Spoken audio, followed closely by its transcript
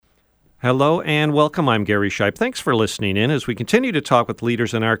Hello and welcome. I'm Gary Shipe. Thanks for listening in as we continue to talk with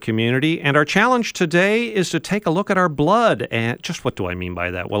leaders in our community. And our challenge today is to take a look at our blood. And just what do I mean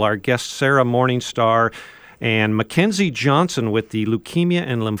by that? Well, our guests, Sarah Morningstar and Mackenzie Johnson with the Leukemia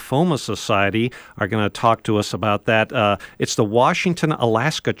and Lymphoma Society, are going to talk to us about that. It's the Washington,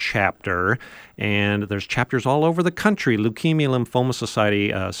 Alaska chapter, and there's chapters all over the country. Leukemia Lymphoma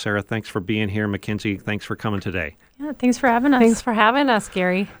Society. Sarah, thanks for being here. Mackenzie, thanks for coming today. Yeah, thanks for having us. Thanks for having us,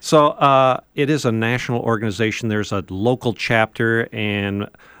 Gary. So it is a national organization. There's a local chapter, and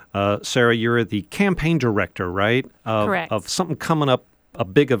Sarah, you're the campaign director, right? Correct. Of something coming up, a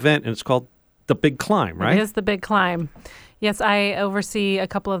big event, and it's called The Big Climb, right? It is The Big Climb. Yes, I oversee a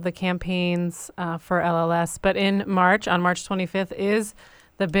couple of the campaigns for LLS, but in March, on March 25th, is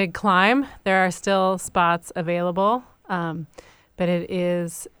The Big Climb. There are still spots available, but it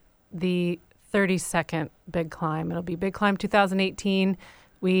is the 32nd Big Climb. It'll be Big Climb 2018.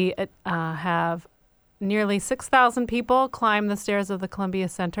 We have nearly 6,000 people climb the stairs of the Columbia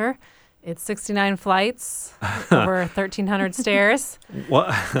Center. It's 69 flights, over 1,300 stairs.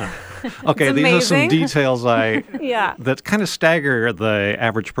 Well, okay, these are some details that kind of stagger the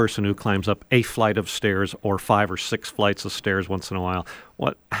average person who climbs up a flight of stairs or 5 or 6 flights of stairs once in a while.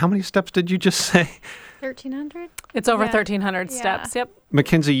 How many steps did you just say? 1,300? It's over 1,300 steps, yep.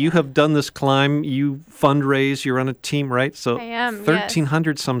 Mackenzie, you have done this climb. You fundraise. You're on a team, right? So I am,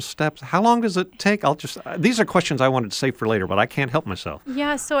 1,300 some steps. How long does it take? These are questions I wanted to save for later, but I can't help myself.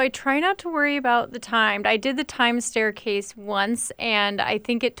 Yeah, so I try not to worry about the time. I did the time staircase once, and I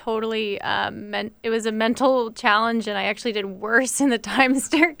think it totally it was a mental challenge, and I actually did worse in the time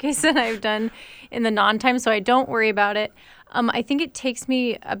staircase than I've done in the non-time, so I don't worry about it. I think it takes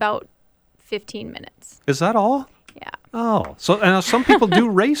me about 15 minutes. Is that all? Yeah. Oh, so some people do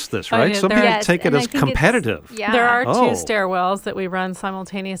race this, right? Some people take it as competitive. Yeah. There are 2 stairwells that we run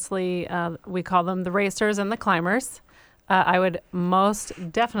simultaneously. We call them the racers and the climbers. I would most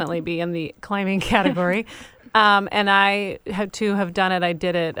definitely be in the climbing category. And I have done it. I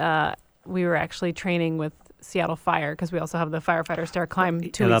did it. We were actually training with Seattle Fire, because we also have the firefighter stair climb 2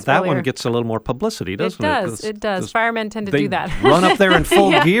 weeks earlier. That one gets a little more publicity, doesn't it? It does. Firemen tend to do that. Run up there in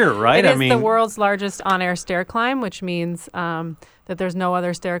full gear, right? It is the world's largest on-air stair climb, which means that there's no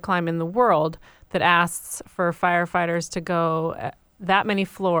other stair climb in the world that asks for firefighters to go that many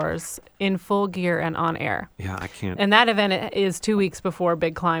floors in full gear and on air. Yeah, I can't. And that event is 2 weeks before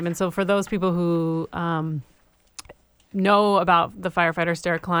Big Climb. And so for those people who know about the firefighter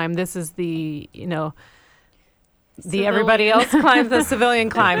stair climb, this is the everybody else climbs, the civilian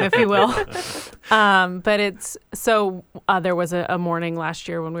climb, if you will. But it's so there was a morning last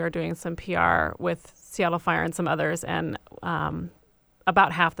year when we were doing some PR with Seattle Fire and some others, and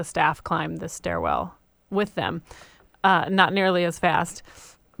about half the staff climbed the stairwell with them. Not nearly as fast,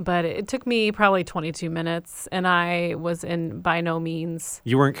 but it took me probably 22 minutes, and I was in by no means.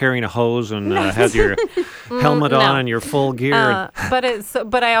 You weren't carrying a hose and had your helmet on and your full gear.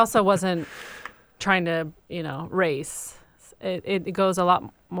 But I also wasn't trying to, race. It goes a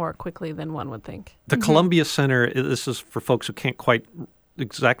lot more quickly than one would think. The Columbia Center, this is for folks who can't quite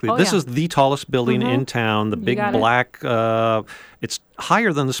exactly. This is the tallest building in town, the big black. It's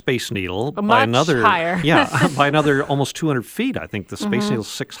higher than the Space Needle by another. Higher. Yeah, by another almost 200 feet. I think the Space Needle's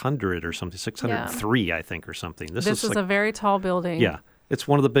 600 or something, 603, I think, or something. This is a very tall building. Yeah, it's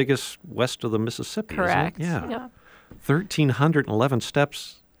one of the biggest west of the Mississippi. Correct. Isn't it? Yeah. 1,311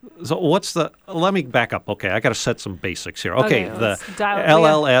 steps. So let me back up. Okay, I got to set some basics here. Okay, the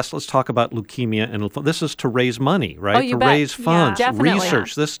LLS, let's talk about leukemia and lymphoma. This is to raise money, right? To raise funds,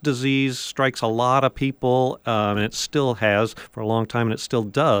 research. This disease strikes a lot of people, and it still has for a long time, and it still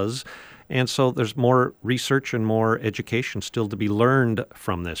does. And so there's more research and more education still to be learned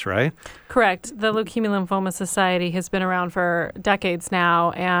from this, right? Correct. The Leukemia Lymphoma Society has been around for decades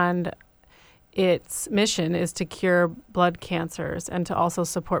now, and its mission is to cure blood cancers and to also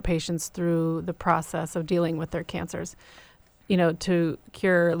support patients through the process of dealing with their cancers, to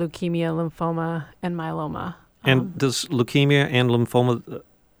cure leukemia, lymphoma, and myeloma. And does leukemia and lymphoma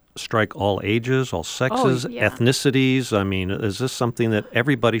strike all ages, all sexes, ethnicities? I mean, is this something that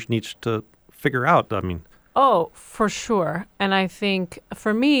everybody needs to figure out? I mean, for sure. And I think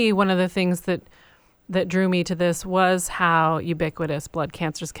for me, one of the things that drew me to this was how ubiquitous blood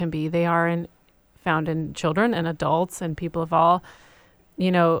cancers can be. They are found in children and adults and people of all,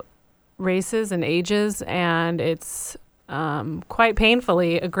 races and ages, and it's quite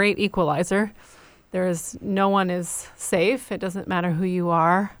painfully a great equalizer. No one is safe. It doesn't matter who you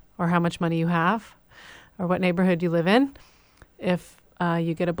are or how much money you have or what neighborhood you live in. If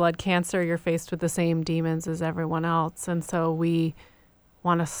you get a blood cancer, you're faced with the same demons as everyone else. And so we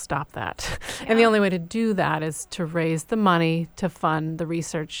want to stop that. And the only way to do that is to raise the money to fund the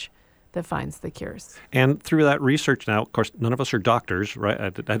research that finds the cures. And through that research now, of course, none of us are doctors, right? I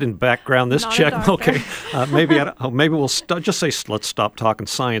didn't background this Not a check. doctor. Okay, maybe we'll just say let's stop talking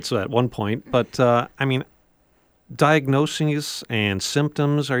science at one point. But I mean, diagnoses and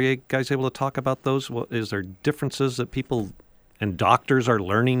symptoms. Are you guys able to talk about those? Is there differences that people and doctors are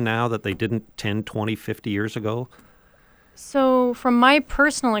learning now that they didn't 10, 20, 50 years ago? So from my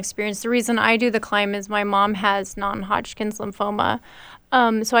personal experience, the reason I do the climb is my mom has non-Hodgkin's lymphoma.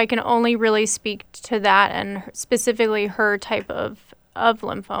 So I can only really speak to that and specifically her type of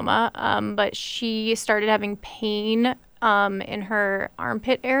lymphoma. But she started having pain in her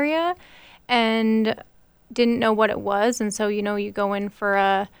armpit area and didn't know what it was. And so, you go in for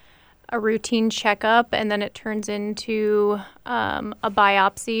a routine checkup, and then it turns into a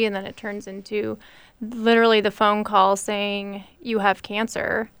biopsy, and then it turns into literally the phone call saying you have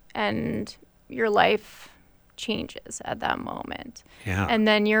cancer, and your life changes at that moment. Yeah. And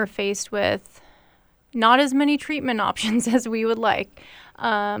then you're faced with not as many treatment options as we would like.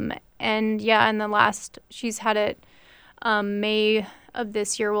 She's had it, May of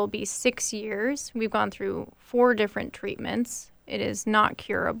this year will be 6 years. We've gone through 4 different treatments. It is not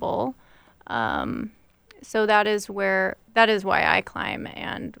curable. So that is why I climb,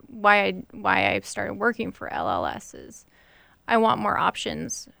 and why I've started working for LLS is I want more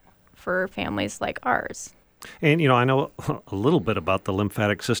options for families like ours. And, I know a little bit about the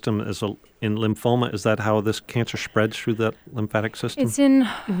lymphatic system in lymphoma. Is that how this cancer spreads through the lymphatic system? It's in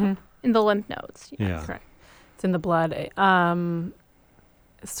the lymph nodes. Yes. Yeah. Correct. It's in the blood.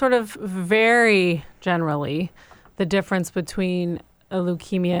 Sort of very generally, the difference between a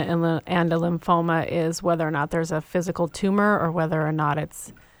leukemia and a lymphoma is whether or not there's a physical tumor or whether or not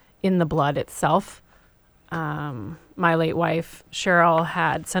it's in the blood itself. My late wife, Cheryl,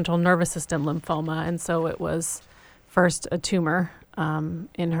 had central nervous system lymphoma, and so it was first a tumor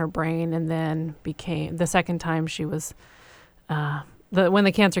in her brain, and then became, the second time she was, when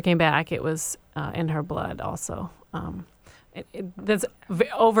the cancer came back, it was in her blood also. That's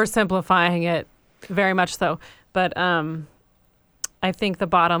oversimplifying it very much so, but I think the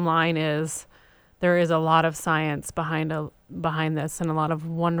bottom line is there is a lot of science behind this, and a lot of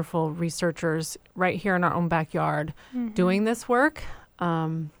wonderful researchers right here in our own backyard doing this work. Yeah,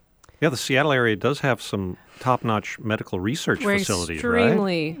 the Seattle area does have some top-notch medical research facilities, We're right?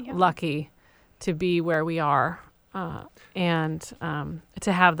 extremely lucky to be where we are, and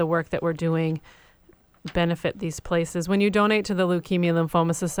to have the work that we're doing benefit these places. When you donate to the Leukemia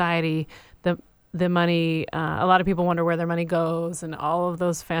Lymphoma Society, the money, a lot of people wonder where their money goes and all of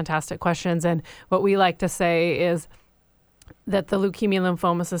those fantastic questions. And what we like to say is that the Leukemia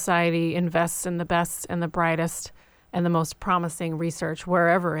Lymphoma Society invests in the best and the brightest and the most promising research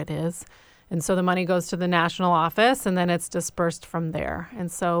wherever it is. And so the money goes to the national office, and then it's dispersed from there.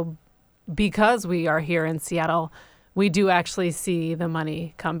 And so because we are here in Seattle, we do actually see the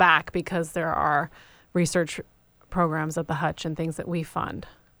money come back because there are research programs at the Hutch and things that we fund.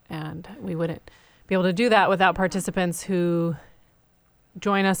 And we wouldn't be able to do that without participants who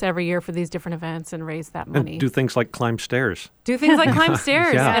join us every year for these different events and raise that money. And do things like climb stairs. Do things like climb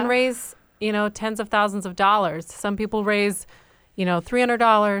stairs Yeah. and raise, tens of thousands of dollars. Some people raise,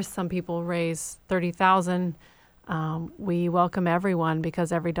 $300. Some people raise $30,000. We welcome everyone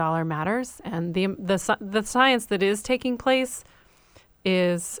because every dollar matters. And the science that is taking place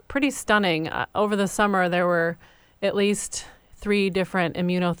is pretty stunning. Over the summer, there were at least 3 different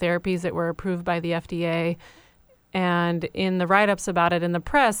immunotherapies that were approved by the FDA. And in the write-ups about it in the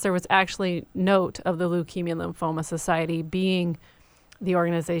press, there was actually note of the Leukemia Lymphoma Society being the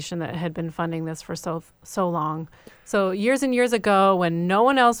organization that had been funding this for so long. So years and years ago, when no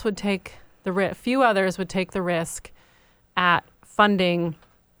one else would take the risk, few others would take the risk at funding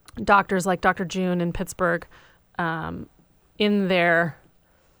doctors like Dr. June in Pittsburgh in their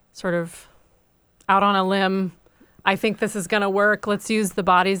sort of out on a limb, I think this is going to work. Let's use the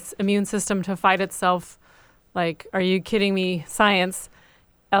body's immune system to fight itself. Like, are you kidding me? Science.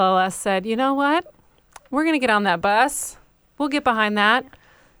 LLS said, you know what? We're going to get on that bus. We'll get behind that.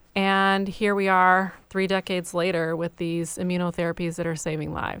 And here we are 3 decades later with these immunotherapies that are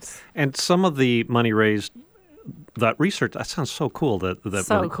saving lives. And some of the money raised, that research, that sounds so cool.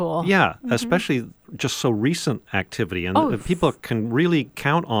 Cool. Yeah, especially just so recent activity. And people can really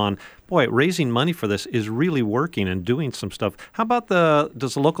count on, raising money for this is really working and doing some stuff. How about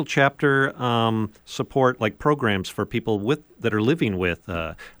does the local chapter support like programs for people that are living with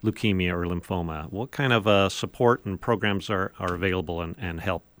leukemia or lymphoma? What kind of support and programs are available and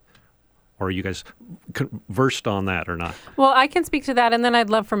help or are you guys versed on that or not? Well, I can speak to that, and then I'd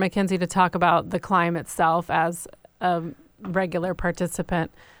love for Mackenzie to talk about the climb itself as a regular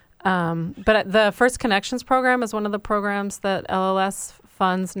participant. But the First Connections program is one of the programs that LLS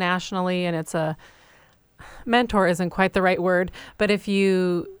funds nationally, and it's a mentor isn't quite the right word, but if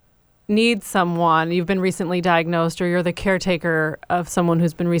you need someone, you've been recently diagnosed, or you're the caretaker of someone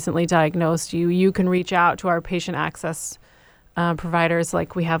who's been recently diagnosed, you can reach out to our patient access providers,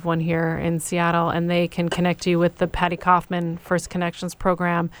 like we have one here in Seattle, and they can connect you with the Patty Kaufman First Connections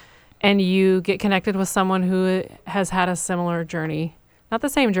program, and you get connected with someone who has had a similar journey. Not the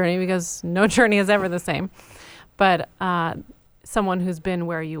same journey, because no journey is ever the same, but someone who's been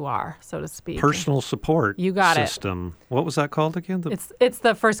where you are, so to speak. Personal support You got system. What was that called again? It's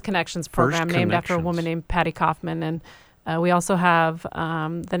the First Connections program, First named after a Connections. woman named Patty Kaufman. And we also have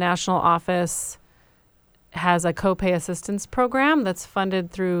the national office has a copay assistance program that's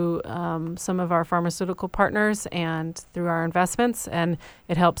funded through some of our pharmaceutical partners and through our investments. And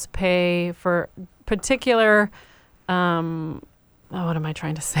it helps pay for particular, what am I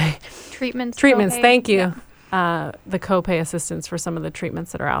trying to say? Treatments. Treatments, thank you. Yeah. The copay assistance for some of the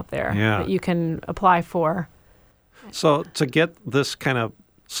treatments that are out there Yeah. that you can apply for. So to get this kind of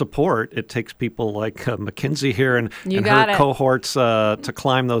support, it takes people like Mackenzie here and her got it. cohorts to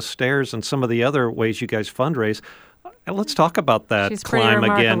climb those stairs and some of the other ways you guys fundraise. And let's talk about that She's pretty climb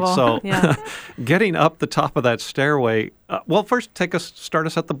again. So remarkable. Yeah. getting up the top of that stairway, well, first start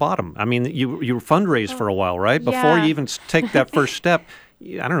us at the bottom. I mean, you fundraise for a while, right? Before Yeah. you even take that first step.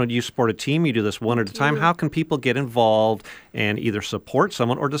 I don't know, do you support a team? You do this one at a time? How can people get involved and either support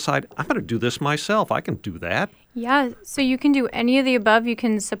someone or decide, I'm going to do this myself. I can do that. Yeah, so you can do any of the above. You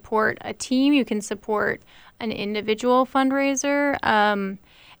can support a team. You can support an individual fundraiser. And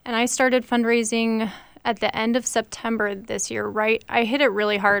I started fundraising at the end of September this year. I hit it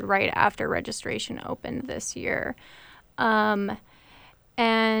really hard right after registration opened this year. And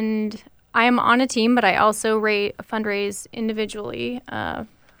I am on a team, but I also fundraise individually. I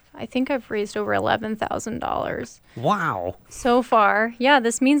think I've raised over $11,000 Wow. so far. Yeah,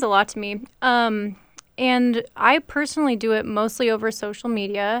 this means a lot to me. And I personally do it mostly over social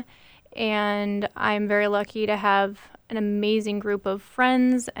media, and I'm very lucky to have an amazing group of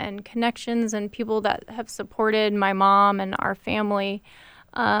friends and connections and people that have supported my mom and our family.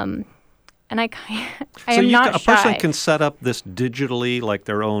 And I am not a shy. person can set up this digitally, like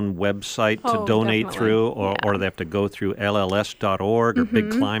their own website to Oh, donate definitely. through, or Yeah. they have to go through lls.org or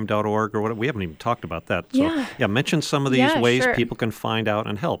bigclimb.org or whatever. We haven't even talked about that. So, Yeah. mention some of these Yeah, ways sure. people can find out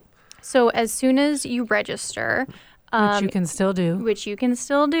and help. So as soon as you register, Which you can still do. which you can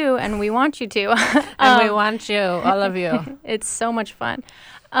still do, and we want you to. And we want you, all of you. It's so much fun.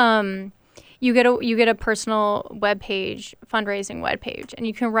 You get a personal webpage, fundraising webpage, and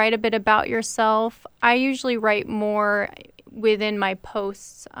you can write a bit about yourself. I usually write more within my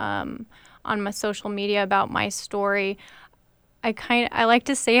posts on my social media about my story. I like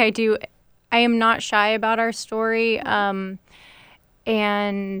to say I am not shy about our story, and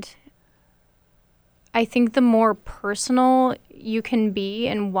I think the more personal you can be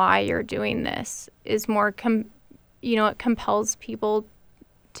and why you're doing this is more it compels people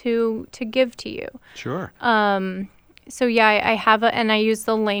to give to you. Sure. So yeah, I have and I use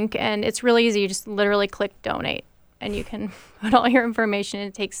the link, and it's really easy. You just literally click donate, and you can put all your information.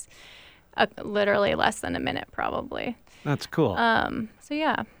 It takes literally less than a minute, probably. That's cool. So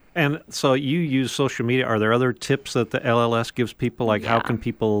yeah. And so you use social media. Are there other tips that the LLS gives people? Like how Yeah. can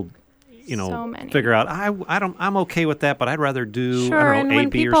people, So many. figure out, I'm okay with that, but I'd rather do, Sure, I and don't know, A, when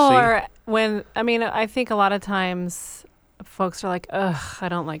B, people or C. I think a lot of times folks are like, ugh, I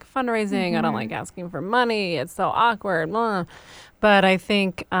don't like fundraising. I don't like asking for money. It's so awkward. Blah. But I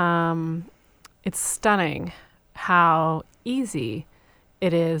think it's stunning how easy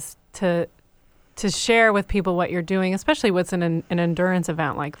it is to share with people what you're doing, especially what's in an endurance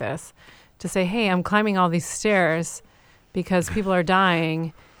event like this, to say, hey, I'm climbing all these stairs because people are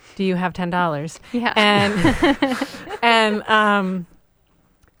dying. Do you have $10? Yeah. And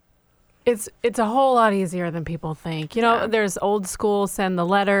it's a whole lot easier than people think. Yeah. There's old school send the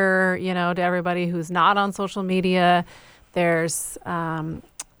letter, to everybody who's not on social media. There's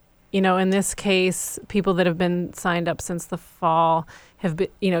in this case, people that have been signed up since the fall have been,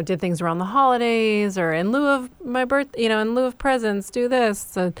 did things around the holidays or in lieu of my birth, in lieu of presents, do this.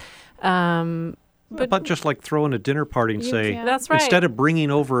 So, But just like throwing a dinner party and say, can. That's right. instead of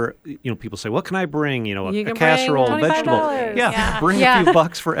bringing over, people say, what can I bring? You A can casserole, bring vegetable. $25. Yeah. Bring Yeah. a few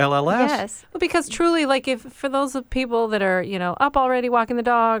bucks for LLS. Yes. Well, because truly, like, if for those of people that are, up already walking the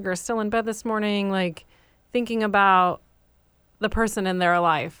dog or still in bed this morning, like, thinking about the person in their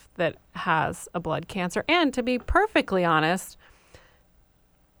life that has a blood cancer. And to be perfectly honest,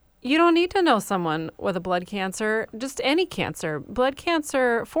 you don't need to know someone with a blood cancer, just any cancer. Blood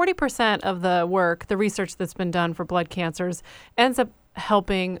cancer, 40% of the work, the research that's been done for blood cancers ends up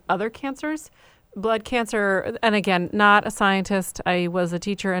helping other cancers. Blood cancer, and again, not a scientist. I was a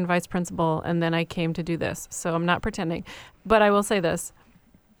teacher and vice principal, and then I came to do this. So I'm not pretending. But I will say this.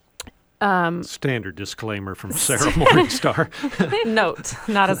 Standard disclaimer from Sarah Morningstar. Note,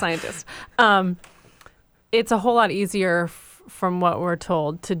 not a scientist. It's a whole lot easier from what we're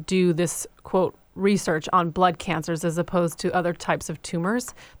told to do this, quote, research on blood cancers as opposed to other types of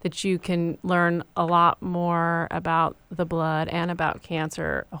tumors, that you can learn a lot more about the blood and about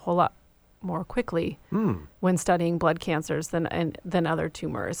cancer a whole lot more quickly when studying blood cancers than other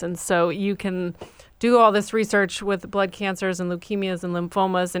tumors. And so you can do all this research with blood cancers and leukemias and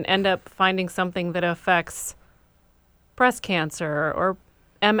lymphomas and end up finding something that affects breast cancer or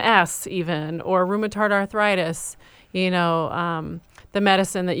MS even, or rheumatoid arthritis. The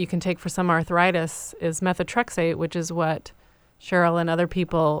medicine that you can take for some arthritis is methotrexate, which is what Cheryl and other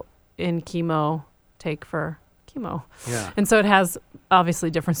people in chemo take for chemo. Yeah. And so it has obviously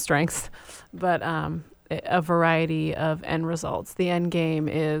different strengths, but a variety of end results. The end game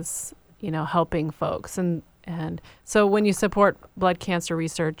is, helping folks. And so when you support blood cancer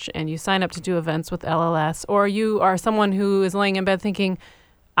research and you sign up to do events with LLS, or you are someone who is laying in bed thinking,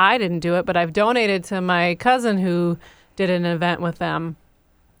 I didn't do it, but I've donated to my cousin who did an event with them,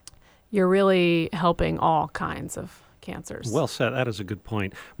 you're really helping all kinds of cancers. Well said. That is a good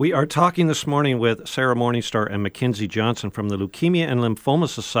point. We are talking this morning with Sarah Morningstar and Mackenzie Johnson from the Leukemia and Lymphoma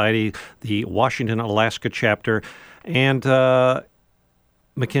Society, the Washington, Alaska chapter. And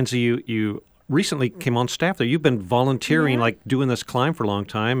Mackenzie, you recently came on staff there. You've been volunteering, like doing this climb for a long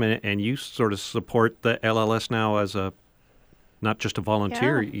time, and you sort of support the LLS now as not just a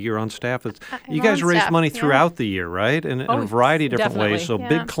volunteer, you're on staff. You guys raise money throughout the year, right? In a variety of different ways. So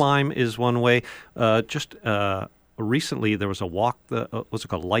Big Climb is one way. Recently, there was a walk, what's it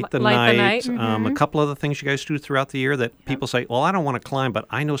called? Light the Night. A couple other things you guys do throughout the year that people say, well, I don't want to climb, but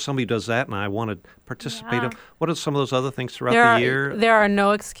I know somebody does that and I want to participate. What are some of those other things throughout the year? There are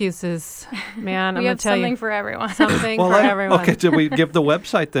no excuses, man. We have something for everyone. Something for everyone. Okay, did we give the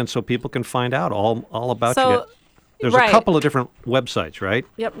website then so people can find out all about you? There's a couple of different websites, right?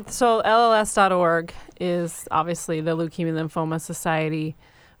 Yep. So LLS.org is obviously the Leukemia and Lymphoma Society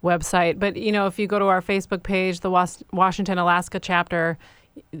website. But, if you go to our Facebook page, the Washington, Alaska chapter,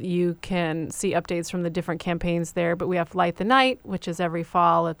 you can see updates from the different campaigns there. But we have Light the Night, which is every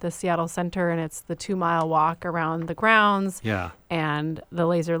fall at the Seattle Center, and it's the 2-mile walk around the grounds. Yeah. And the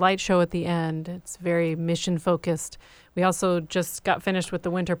laser light show at the end. It's very mission-focused. We also just got finished with the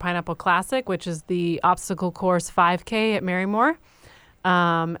Winter Pineapple Classic, which is the obstacle course 5K at Marymore.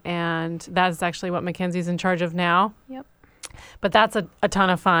 And that is actually what Mackenzie's in charge of now. Yep. But that's a ton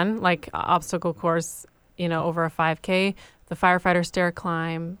of fun, like obstacle course, over a 5K. The Firefighter Stair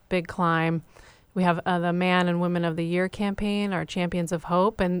Climb, Big Climb. We have the Man and Women of the Year campaign, our Champions of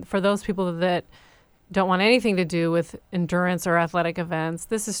Hope. And for those people that don't want anything to do with endurance or athletic events,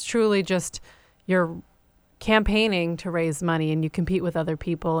 this is truly just your campaigning to raise money, and you compete with other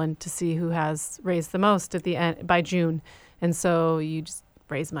people and to see who has raised the most at the end by June. And so you just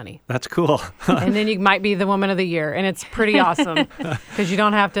raise money. That's cool. And then you might be the Woman of the Year, and it's pretty awesome because you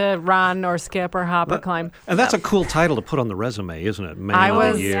don't have to run or skip or hop or climb. And that's a cool title to put on the resume, isn't it? Man I was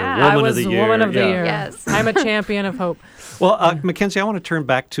of the Year, I Woman was of the Year. Woman of the Year. Yes. I'm a champion of hope. Well, Mackenzie, I want to turn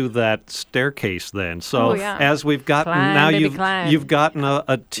back to that staircase then. So as we've gotten, you've gotten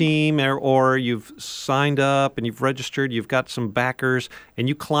a team or you've signed up and you've registered, you've got some backers, and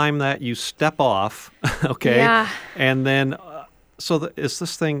you climb that, you step off, okay? Yeah. And then... is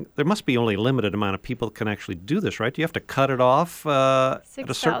this thing, there must be only a limited amount of people that can actually do this, right? Do you have to cut it off at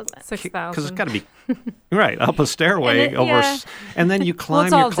a certain... 6,000. Because it's got to be, right, up a stairway and then you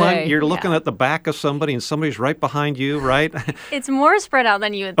climb, you're looking at the back of somebody and somebody's right behind you, right? It's more spread out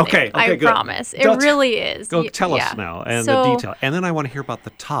than you would think. Okay, I promise. It really is. Go tell us now and the detail. And then I want to hear about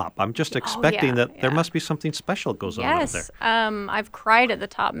the top. I'm just expecting that there must be something special that goes on up there. Yes, I've cried at the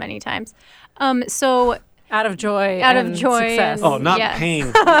top many times. Out of joy success. Oh, not pain.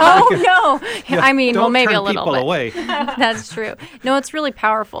 Oh, no. I mean, maybe a little bit. Don't turn people away. That's true. No, it's really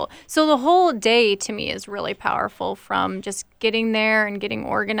powerful. So the whole day to me is really powerful, from just getting there and getting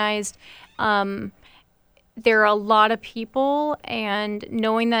organized. There are a lot of people, and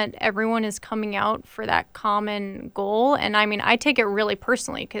knowing that everyone is coming out for that common goal. And I mean, I take it really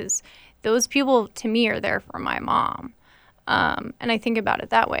personally because those people to me are there for my mom. And I think about it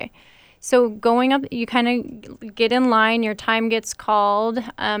that way. So going up, you kind of get in line, your time gets called,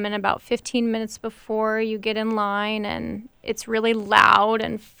 and about 15 minutes before you get in line, and it's really loud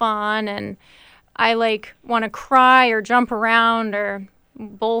and fun, and I want to cry or jump around or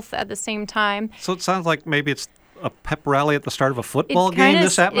both at the same time. So it sounds like maybe it's a pep rally at the start of a football game,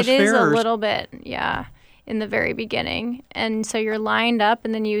 this atmosphere? It is a little bit, yeah, in the very beginning. And so you're lined up,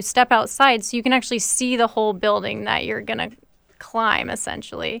 and then you step outside so you can actually see the whole building that you're going to climb,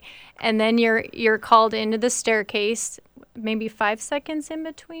 essentially. And then you're called into the staircase, maybe 5 seconds in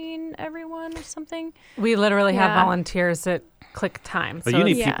between everyone or something. We literally have volunteers that click time. But you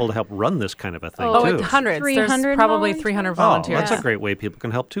need people to help run this kind of a thing, too. Hundreds. 300 There's probably 300 volunteers. Oh, that's a great way people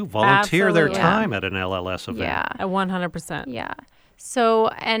can help, too. Volunteer their time at an LLS event. Yeah. 100%. Yeah. So,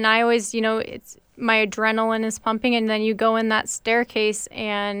 and I always, it's my adrenaline is pumping, and then you go in that staircase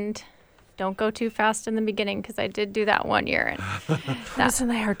and don't go too fast in the beginning, because I did do that one year. And tortoise in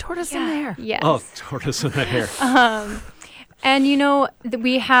the hair. Yes. Oh, tortoise in the hair. And,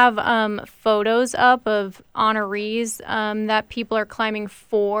 we have photos up of honorees that people are climbing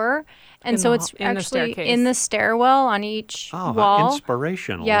for. And so it's actually in the stairwell on each wall. How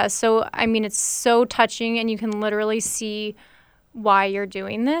inspirational. Yeah. So, it's so touching, and you can literally see why you're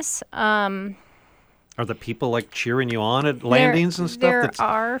doing this. Are the people cheering you on at landings and stuff? There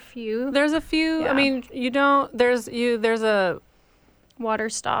are a few. There's a few. Yeah. There's a water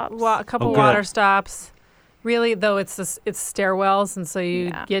stops. A couple water stops. Really, though, it's stairwells, and so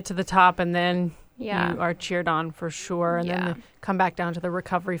you get to the top, and then you are cheered on for sure, and then they come back down to the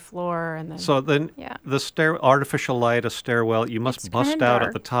recovery floor, and then. So then, the artificial light, a stairwell, you must bust out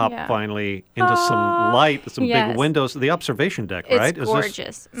at the top finally into some light, some big windows, the observation deck, right? It's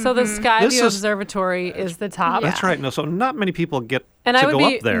gorgeous. So the Skyview Observatory is the top. That's right. No, so not many people get to go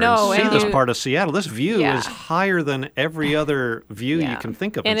up there and see this part of Seattle. This view is higher than every other view you can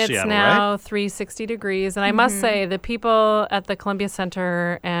think of in Seattle, right? And it's now 360 degrees. And I must say, the people at the Columbia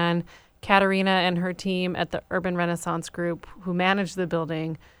Center and Katerina and her team at the Urban Renaissance Group who manage the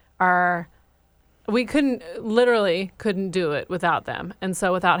building we couldn't do it without them. And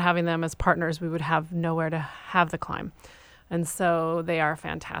so without having them as partners, we would have nowhere to have the climb. And so they are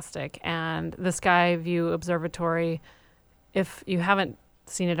fantastic. And the Skyview Observatory, if you haven't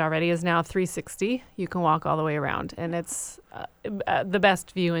seen it already, is now 360. You can walk all the way around, and it's the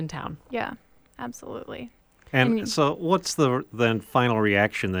best view in town. Yeah, absolutely. And so what's the then final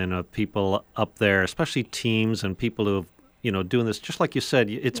reaction then of people up there, especially teams and people who have, doing this, just like you said,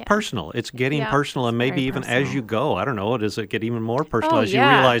 it's personal. It's getting personal, and maybe even as you go, I don't know, does it get even more personal as you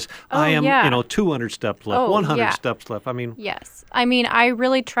realize I am, 200 steps left, 100 steps left? Yes. I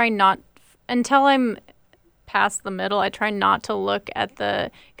really try not, until I'm past the middle, I try not to look at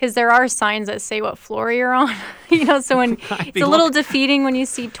because there are signs that say what floor you're on, so when it's a little defeating when you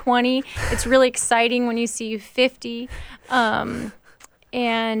see 20, it's really exciting when you see 50. And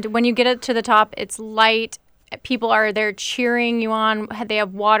when you get it to the top, it's light. People are there cheering you on. They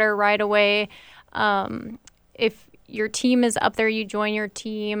have water right away. If your team is up there, you join your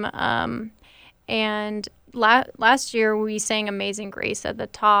team. And last year we sang Amazing Grace at the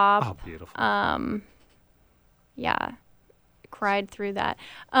top. Oh, beautiful. Cried through that.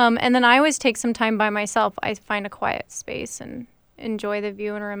 And then I always take some time by myself. I find a quiet space and enjoy the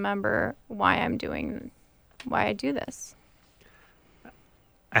view and remember why I do this.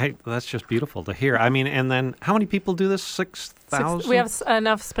 That's just beautiful to hear. And then how many people do this? 6,000? We have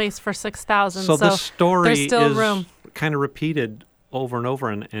enough space for 6,000. So this story there's still is room. Kind of repeated over and over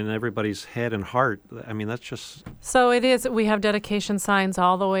in everybody's head and heart. That's just... So it is. We have dedication signs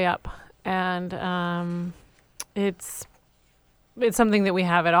all the way up. And it's something that we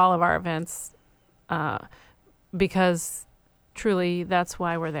have at all of our events because truly that's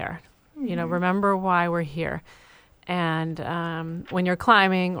why we're there. Remember why we're here. And when you're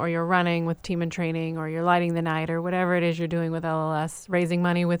climbing or you're running with Team in Training or you're lighting the night or whatever it is you're doing with LLS, raising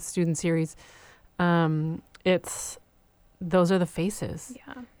money with Student Series, those are the faces.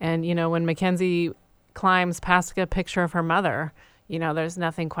 Yeah. And, when Mackenzie climbs past a picture of her mother, there's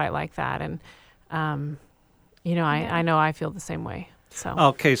nothing quite like that. And, I know I feel the same way. So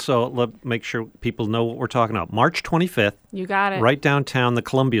okay, so let's make sure people know what we're talking about. March 25th. You got it. Right downtown, the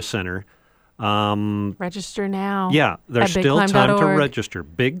Columbia Center. Register now. Yeah, there's still time to register.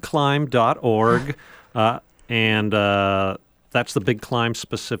 BigClimb.org. And that's the Big Climb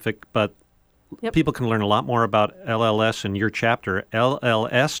specific, but people can learn a lot more about LLS and your chapter,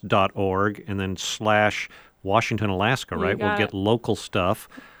 LLS.org, and then /Washington, Alaska, right? We'll get local stuff.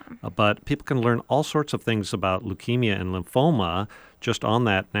 But people can learn all sorts of things about leukemia and lymphoma just on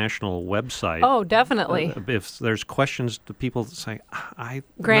that national website. Oh, definitely. If there's questions, the people say,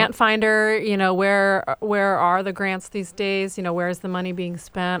 Grant Finder, where are the grants these days? Where's the money being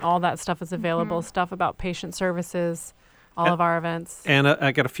spent? All that stuff is available. Stuff about patient services, all of our events. And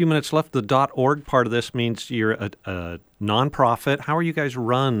I got a few minutes left. The .org part of this means you're a nonprofit. How are you guys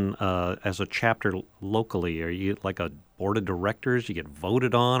run as a chapter locally? Are you like a board of directors? You get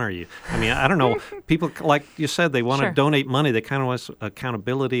voted on? I don't know. People, like you said, they want to donate money. They kind of want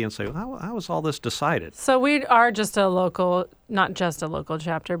accountability and say, well, how was all this decided? So we are just a local, not just a local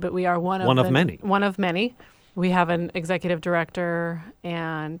chapter, but we are one of many. One of many. We have an executive director,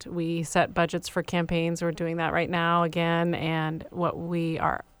 and we set budgets for campaigns. We're doing that right now again, and what we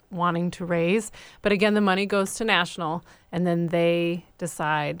are wanting to raise. But again, the money goes to national, and then they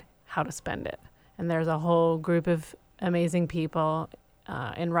decide how to spend it. And there's a whole group of amazing people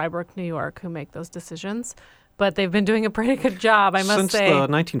in Rybrook, New York, who make those decisions. But they've been doing a pretty good job, I must say. Since the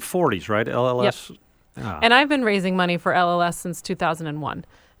 1940s, right? LLS? Yep. And I've been raising money for LLS since 2001.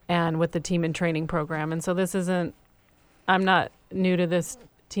 And with the team in training program. And so I'm not new to this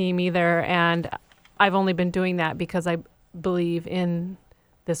team either. And I've only been doing that because I believe in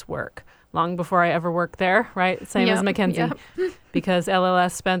this work long before I ever worked there, right? Same as Mackenzie. Because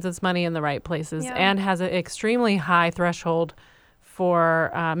LLS spends its money in the right places and has an extremely high threshold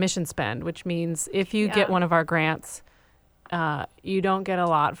for mission spend, which means if you get one of our grants, you don't get a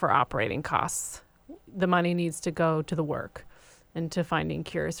lot for operating costs. The money needs to go to the work and to finding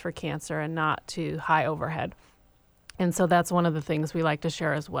cures for cancer and not to high overhead. And so that's one of the things we like to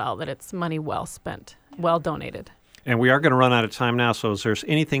share as well, that it's money well spent, well donated. And we are going to run out of time now, so is there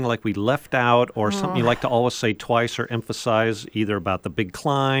anything like we left out or something you like to always say twice or emphasize, either about the big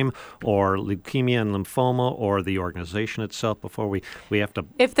climb or leukemia and lymphoma or the organization itself before we have to...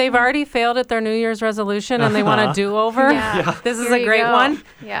 If they've already failed at their New Year's resolution and they want a do-over, this is a great one.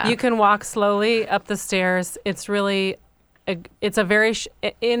 Yeah. You can walk slowly up the stairs. It's really... It's a very,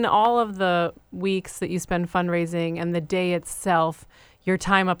 in all of the weeks that you spend fundraising and the day itself, your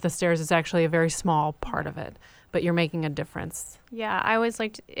time up the stairs is actually a very small part of it, but you're making a difference. Yeah, I always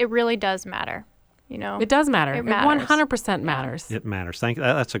it really does matter. It does matter. It matters. 100% matters. It matters.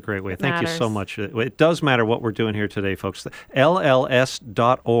 That's a great way. Thank you so much. It does matter what we're doing here today, folks. LLS.org/WA,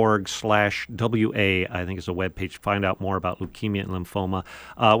 I think, is a webpage to find out more about leukemia and lymphoma.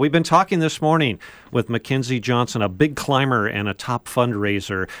 We've been talking this morning with Mackenzie Johnson, a big climber and a top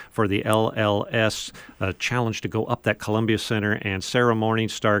fundraiser for the LLS challenge to go up that Columbia Center, and Sarah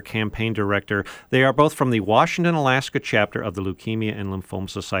Morningstar, campaign director. They are both from the Washington, Alaska chapter of the Leukemia and Lymphoma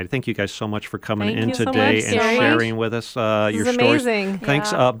Society. Thank you guys so much for coming in today and sharing with us your stories. Amazing.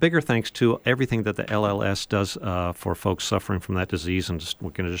 Thanks, bigger thanks to everything that the LLS does for folks suffering from that disease, and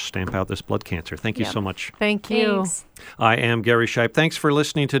we're going to just stamp out this blood cancer. Thank you so much. Thank you. Thanks. I am Gary Shipe. Thanks for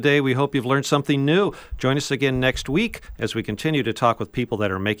listening today. We hope you've learned something new. Join us again next week as we continue to talk with people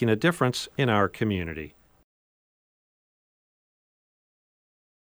that are making a difference in our community.